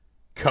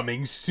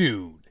Coming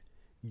soon.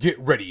 Get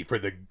ready for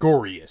the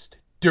goriest,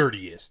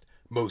 dirtiest,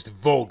 most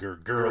vulgar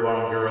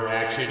girl-on-girl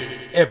action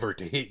ever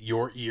to hit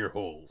your ear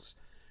holes.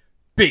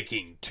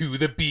 Baking to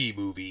the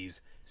B-Movies,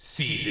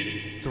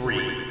 Season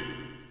 3.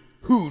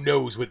 Who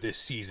knows what this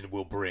season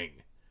will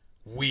bring?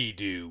 We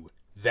do.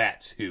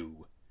 That's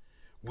who.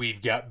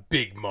 We've got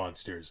big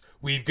monsters.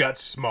 We've got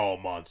small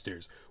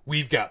monsters.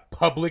 We've got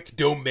public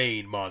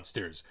domain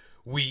monsters.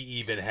 We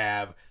even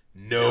have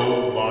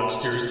no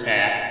monsters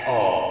at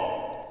all.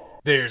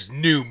 There's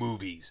new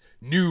movies,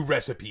 new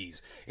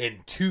recipes,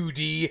 in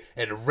 2D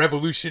and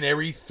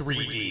revolutionary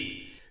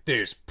 3D.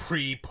 There's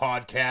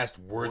pre-podcast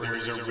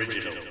Werther's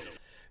Originals.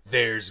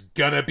 There's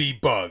gonna be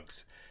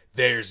bugs.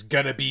 There's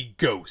gonna be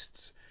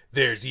ghosts.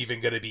 There's even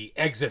gonna be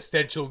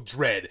existential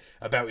dread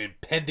about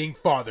impending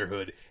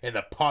fatherhood and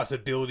the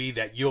possibility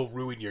that you'll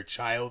ruin your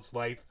child's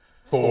life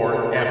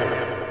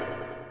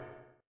forever.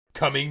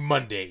 Coming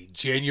Monday,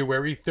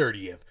 January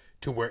 30th,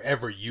 to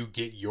wherever you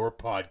get your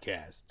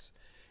podcasts.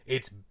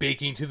 It's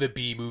Baking to the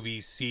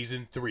B-Movies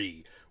Season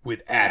 3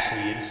 with Ashley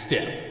and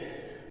Stef.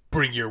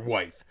 Bring your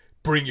wife,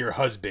 bring your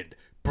husband,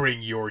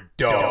 bring your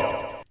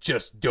dog.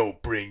 Just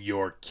don't bring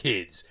your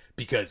kids,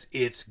 because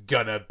it's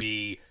gonna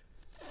be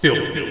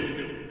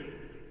filthy.